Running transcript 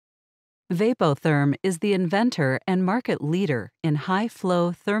Vapotherm is the inventor and market leader in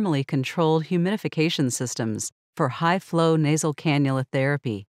high-flow thermally controlled humidification systems for high-flow nasal cannula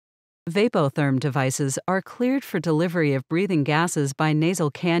therapy. Vapotherm devices are cleared for delivery of breathing gases by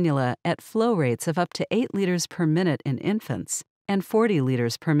nasal cannula at flow rates of up to 8 liters per minute in infants and 40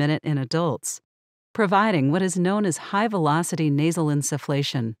 liters per minute in adults, providing what is known as high-velocity nasal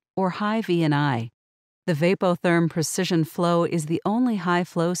insufflation, or Hi-VNI. The Vapotherm Precision Flow is the only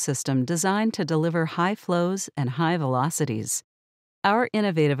high-flow system designed to deliver high flows and high velocities. Our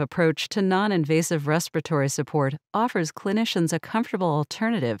innovative approach to non-invasive respiratory support offers clinicians a comfortable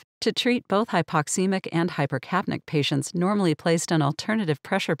alternative to treat both hypoxemic and hypercapnic patients normally placed on alternative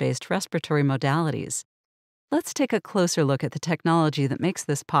pressure-based respiratory modalities. Let's take a closer look at the technology that makes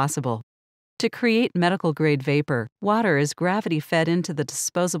this possible. To create medical-grade vapor, water is gravity-fed into the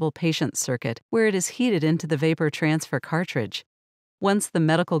disposable patient circuit, where it is heated into the vapor transfer cartridge. Once the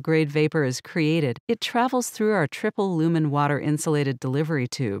medical-grade vapor is created, it travels through our triple-lumen water-insulated delivery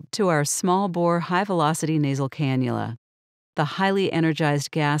tube to our small-bore, high-velocity nasal cannula. The highly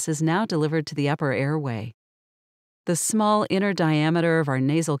energized gas is now delivered to the upper airway. The small inner diameter of our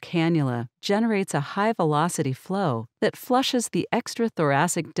nasal cannula generates a high-velocity flow that flushes the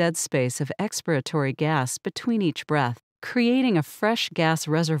extrathoracic dead space of expiratory gas between each breath, creating a fresh gas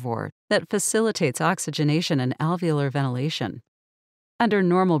reservoir that facilitates oxygenation and alveolar ventilation. Under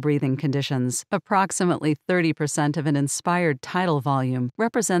normal breathing conditions, approximately 30% of an inspired tidal volume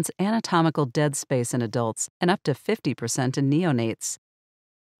represents anatomical dead space in adults and up to 50% in neonates.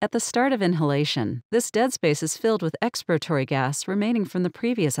 At the start of inhalation, this dead space is filled with expiratory gas remaining from the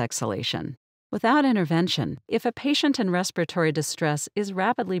previous exhalation. Without intervention, if a patient in respiratory distress is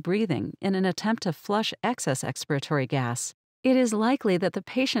rapidly breathing in an attempt to flush excess expiratory gas, it is likely that the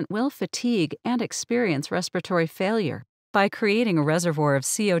patient will fatigue and experience respiratory failure. By creating a reservoir of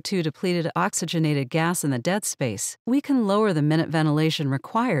CO2-depleted oxygenated gas in the dead space, we can lower the minute ventilation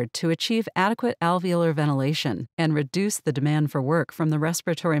required to achieve adequate alveolar ventilation and reduce the demand for work from the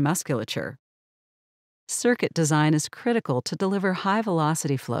respiratory musculature. Circuit design is critical to deliver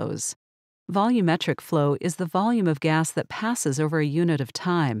high-velocity flows. Volumetric flow is the volume of gas that passes over a unit of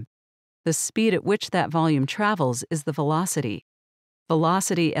time. The speed at which that volume travels is the velocity.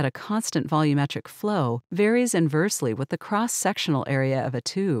 Velocity at a constant volumetric flow varies inversely with the cross-sectional area of a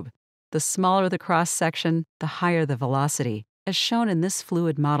tube. The smaller the cross-section, the higher the velocity, as shown in this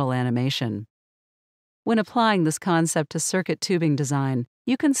fluid model animation. When applying this concept to circuit tubing design,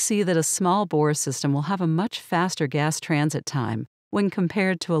 you can see that a small bore system will have a much faster gas transit time when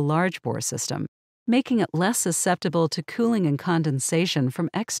compared to a large bore system, making it less susceptible to cooling and condensation from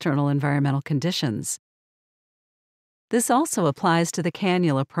external environmental conditions. This also applies to the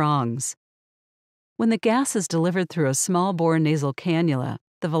cannula prongs. When the gas is delivered through a small-bore nasal cannula,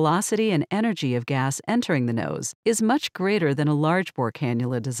 the velocity and energy of gas entering the nose is much greater than a large-bore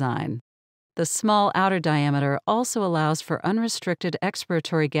cannula design. The small outer diameter also allows for unrestricted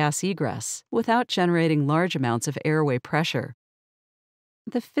expiratory gas egress without generating large amounts of airway pressure.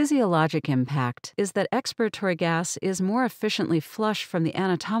 The physiologic impact is that expiratory gas is more efficiently flushed from the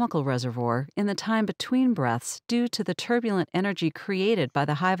anatomical reservoir in the time between breaths due to the turbulent energy created by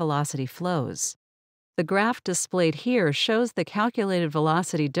the high-velocity flows. The graph displayed here shows the calculated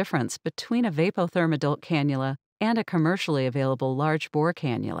velocity difference between a Vapotherm adult cannula and a commercially available large-bore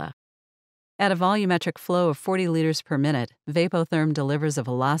cannula. At a volumetric flow of 40 liters per minute, Vapotherm delivers a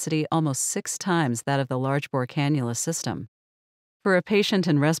velocity almost 6 times that of the large-bore cannula system. For a patient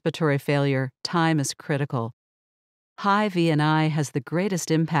in respiratory failure, time is critical. Hi-VNI has the greatest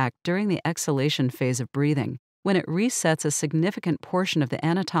impact during the exhalation phase of breathing, when it resets a significant portion of the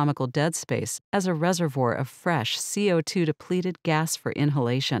anatomical dead space as a reservoir of fresh CO2-depleted gas for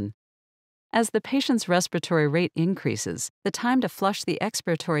inhalation. As the patient's respiratory rate increases, the time to flush the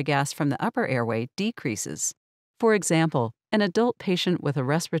expiratory gas from the upper airway decreases. For example, an adult patient with a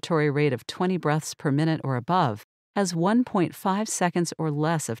respiratory rate of 20 breaths per minute or above has 1.5 seconds or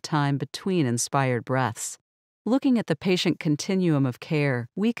less of time between inspired breaths. Looking at the patient continuum of care,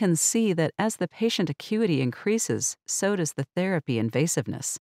 we can see that as the patient acuity increases, so does the therapy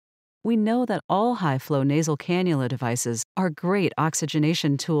invasiveness. We know that all high-flow nasal cannula devices are great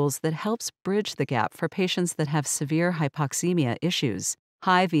oxygenation tools that helps bridge the gap for patients that have severe hypoxemia issues.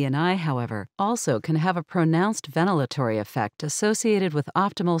 Hi-VNI, however, also can have a pronounced ventilatory effect associated with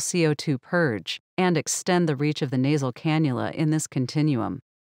optimal CO2 purge and extend the reach of the nasal cannula in this continuum.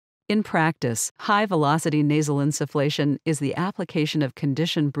 In practice, high-velocity nasal insufflation is the application of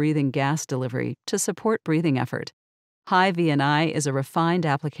conditioned breathing gas delivery to support breathing effort. Hi-VNI is a refined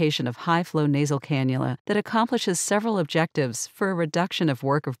application of high-flow nasal cannula that accomplishes several objectives for a reduction of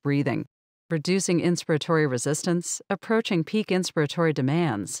work of breathing, reducing inspiratory resistance, approaching peak inspiratory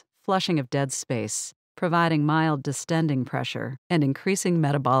demands, flushing of dead space, providing mild distending pressure, and increasing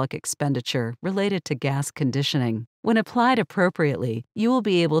metabolic expenditure related to gas conditioning. When applied appropriately, you will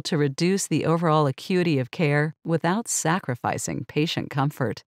be able to reduce the overall acuity of care without sacrificing patient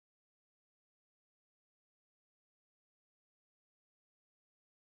comfort.